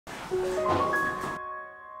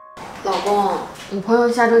老公，我朋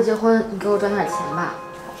友下周结婚，你给我赚点钱吧。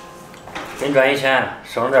给你赚一千，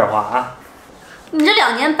省着点花啊。你这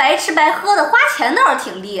2年白吃白喝的，花钱倒是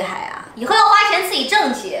挺厉害啊！以后要花钱自己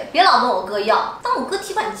挣去，别老问我哥要，当我哥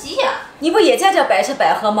提款机呀！你不也在这白吃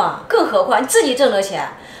白喝吗？更何况你自己挣着钱，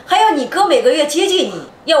还要你哥每个月接济你。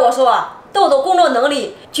要我说啊，豆豆工作能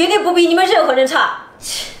力绝对不比你们任何人差。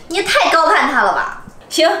你也太高看他了吧？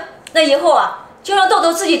行，那以后啊，就让豆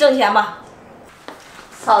豆自己挣钱吧。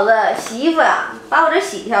嫂子，洗衣服呀，把我这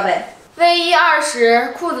洗一下呗。卫衣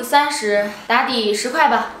20，裤子30，打底10块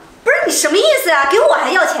吧。不是你什么意思呀？给我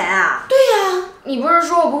还要钱啊？对呀，你不是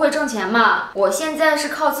说我不会挣钱吗？我现在是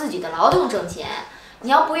靠自己的劳动挣钱，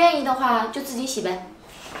你要不愿意的话，就自己洗呗。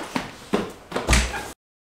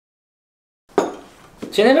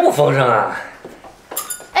今天这么丰盛啊！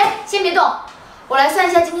哎，先别动，我来算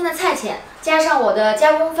一下今天的菜钱，加上我的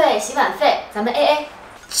加工费、洗碗费，咱们 AA。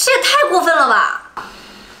这也太过分了吧！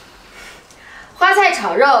花菜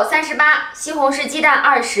炒肉38，西红柿鸡蛋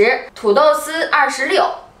20，土豆丝26，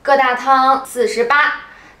各大汤48，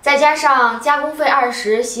再加上加工费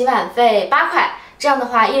20，洗碗费8块，这样的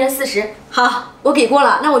话1人40。好，我给过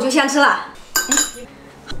了，那我就先吃了。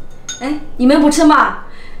哎，你们不吃吗？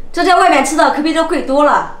这在外面吃的可比这贵多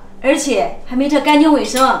了，而且还没这干净卫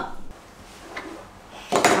生。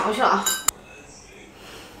拿回去了啊。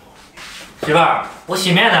媳妇儿，我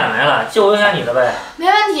洗面奶没了，借我用下你的呗。没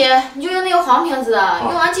问题，你就用那个黄瓶子的，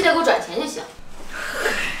用完记得给我转钱就行。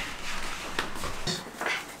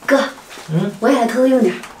哥，我也来偷偷用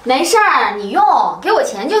点。没事儿，你用，给我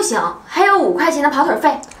钱就行。还有5块钱的跑腿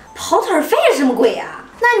费。跑腿费这么贵呀？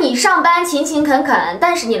那你上班勤勤恳恳，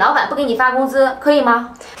但是你老板不给你发工资，可以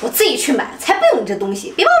吗？我自己去买，才不用你这东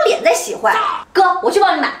西，别把我脸再洗坏。哥，我去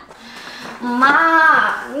帮你买。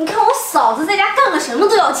妈，你看我嫂子在家干个什么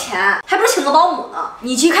都要钱，还不如请个保姆呢。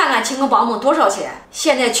你去看看请个保姆多少钱？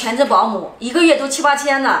现在全职保姆1个月都7、8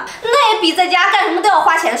千呢。那也比在家干什么都要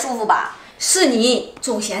花钱舒服吧？是你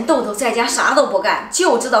总嫌豆豆在家啥都不干，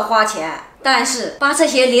就知道花钱。但是把这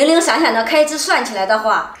些零零散散的开支算起来的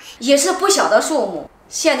话，也是不小的数目。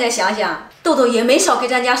现在想想，豆豆也没少给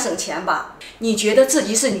咱家省钱吧？你觉得自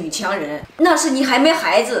己是女强人，那是你还没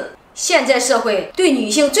孩子。现在社会对女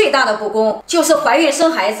性最大的不公，就是怀孕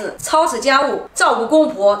生孩子、操持家务、照顾公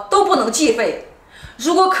婆都不能计费。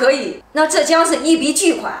如果可以，那这将是一笔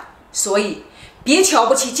巨款。所以，别瞧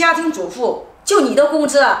不起家庭主妇，就你的工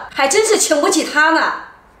资还真是请不起她呢。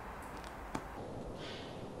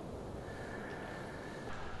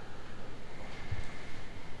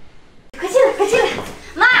快进来，快进来！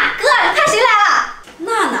妈，哥，你看谁来了？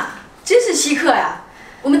娜娜，真是稀客呀！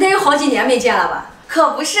我们得有好几年没见了吧？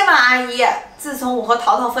可不是嘛，阿姨。自从我和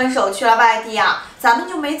淘淘分手去了外地啊，咱们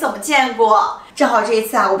就没怎么见过。正好这一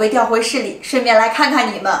次啊，我被调回市里，顺便来看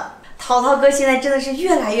看你们。淘淘哥现在真的是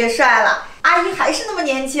越来越帅了，阿姨还是那么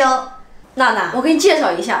年轻。娜娜，我给你介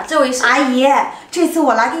绍一下，这位是阿姨。这次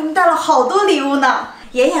我来给你们带了好多礼物呢。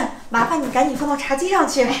妍妍，麻烦你赶紧放到茶几上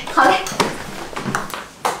去。好嘞。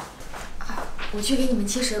我去给你们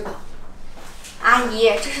切水果。阿姨，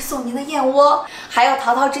这是送您的燕窝，还有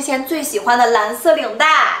淘淘之前最喜欢的蓝色领带。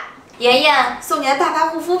妍妍，送你的大牌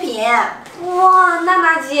护肤品。哇，娜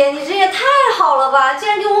娜姐，你人也太好了吧！竟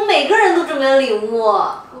然给我们每个人都准备了礼物。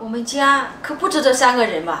我们家可不止这3个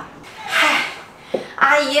人吧？嗨，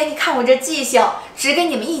阿姨，你看我这记性，只给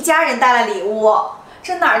你们一家人带了礼物。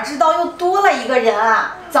这哪知道又多了一个人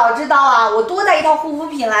啊！早知道啊，我多带一套护肤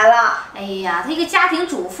品来了。哎呀，她一个家庭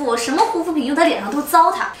主妇，什么护肤品用她脸上都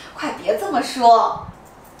糟蹋。快别这么说，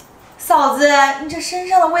嫂子，你这身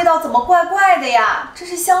上的味道怎么怪怪的呀？这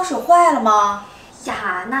是香水坏了吗？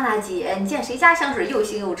呀，娜娜姐，你见谁家香水又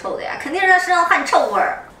腥又臭的呀？肯定是她身上汗臭味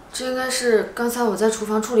儿。这应该是刚才我在厨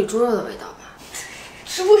房处理猪肉的味道吧？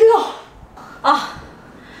猪肉啊，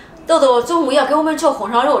豆豆中午要给我们做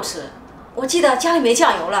红烧肉吃，我记得家里没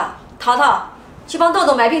酱油了。淘淘，去帮豆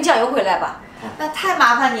豆买瓶酱油回来吧。那太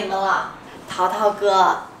麻烦你们了。淘淘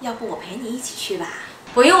哥，要不我陪你一起去吧？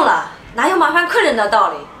不用了，哪有麻烦客人的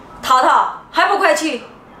道理？淘淘，还不快去！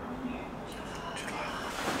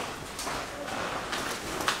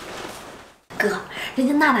哥，人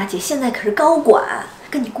家娜娜姐现在可是高管，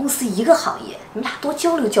跟你公司一个行业，你俩多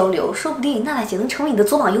交流交流，说不定娜娜姐能成为你的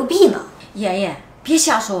左膀右臂呢。妍妍，别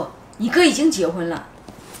瞎说，你哥已经结婚了。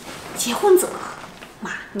结婚怎么了？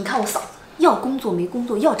妈，你看我嫂子，要工作没工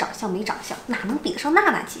作，要长相没长相，哪能比得上娜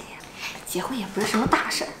娜姐呀？结婚也不是什么大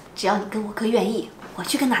事儿，只要你跟我哥愿意，我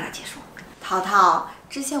去跟娜娜姐说。淘淘，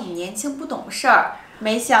之前我们年轻不懂事儿，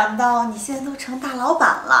没想到你现在都成大老板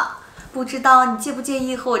了。不知道你介不介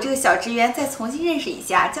意和我这个小职员再重新认识一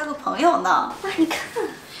下，交个朋友呢？妈，你看，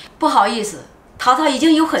不好意思，淘淘已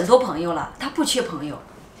经有很多朋友了，他不缺朋友。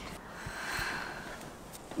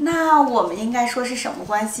那我们应该说是什么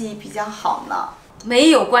关系比较好呢？没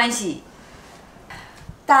有关系，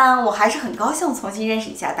但我还是很高兴重新认识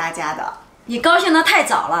一下大家的。你高兴得太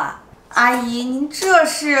早了。阿姨，您这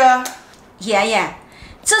是？妍妍，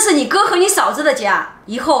这是你哥和你嫂子的家，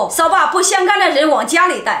以后少把不相干的人往家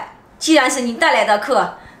里带。既然是你带来的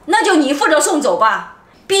客，那就你负责送走吧。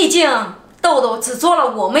毕竟豆豆只做了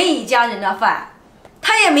我们一家人的饭，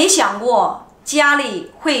他也没想过家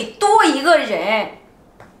里会多一个人。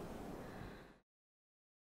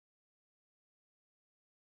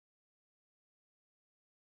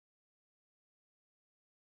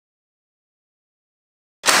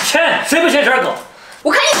钱谁不嫌事儿高？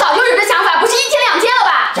我看你早就有这想法，不是1天2天了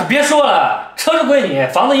吧？呀，别说了，车是归你，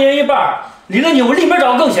房子一人一半，离了你我立马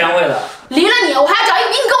找个更贤惠的。离了你，我还要找一个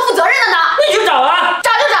比你更负责任的呢。你去找啊！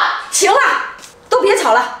找就找。行了，都别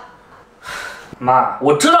吵了。妈，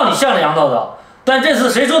我知道你向着杨豆豆，但这次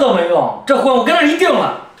谁说都没用，这婚我跟他一定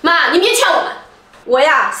了。妈，你别劝我们。我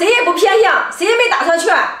呀，谁也不偏向，谁也没打算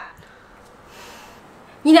劝。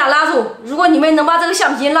你俩拉住，如果你们能把这个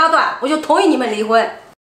橡皮筋拉断，我就同意你们离婚。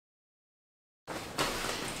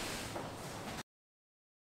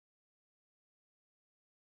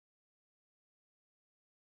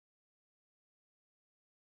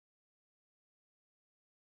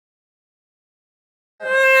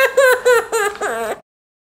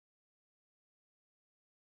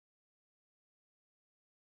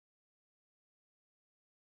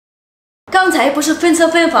刚才不是分车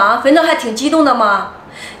分房分得还挺激动的吗？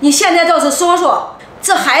你现在倒是说说，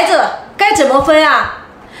这孩子该怎么分啊？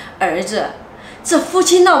儿子，这夫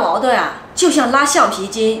妻闹矛盾啊，就像拉橡皮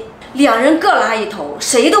筋，两人各拉一头，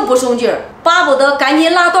谁都不松劲儿，巴不得赶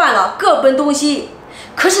紧拉断了，各奔东西。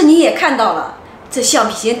可是你也看到了，这橡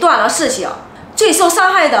皮筋断了是小，最受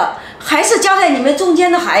伤害的还是夹在你们中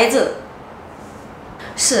间的孩子。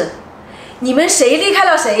是，你们谁离开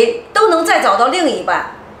了谁，都能再找到另一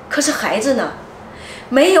半。可是孩子呢？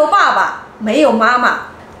没有爸爸，没有妈妈，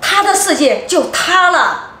他的世界就塌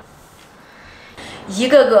了。一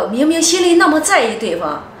个个明明心里那么在意对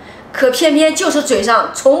方，可偏偏就是嘴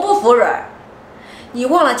上从不服软。你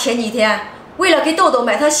忘了前几天为了给豆豆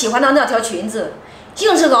买他喜欢的那条裙子，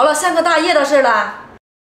硬是熬了3个大夜的事了？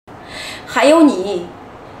还有你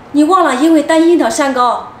忘了因为担心他三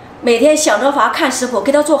高，每天想着法看食谱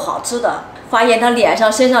给他做好吃的，发现他脸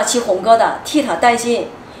上身上起红疙瘩，替他担心，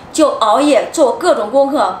就熬夜做各种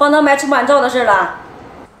功课帮他买出版照的事了。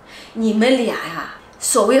你们俩呀，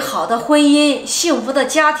所谓好的婚姻幸福的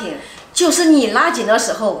家庭，就是你拉紧的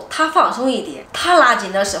时候他放松一点，他拉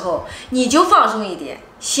紧的时候你就放松一点，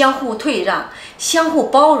相互退让，相互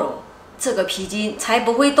包容，这个皮筋才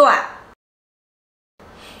不会断。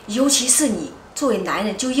尤其是你作为男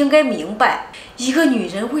人就应该明白，一个女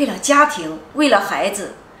人为了家庭为了孩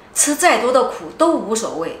子吃再多的苦都无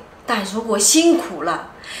所谓，但如果辛苦了，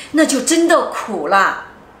那就真的苦了。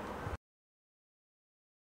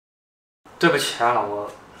对不起啊，老婆，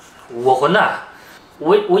我混蛋，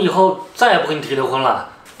我以后再也不跟你提离婚了。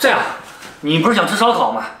这样，你不是想吃烧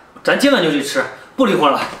烤吗？咱今晚就去吃，不离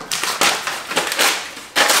婚了。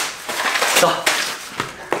走。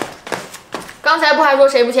刚才不还说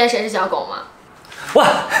谁不嫌谁是小狗吗？喂，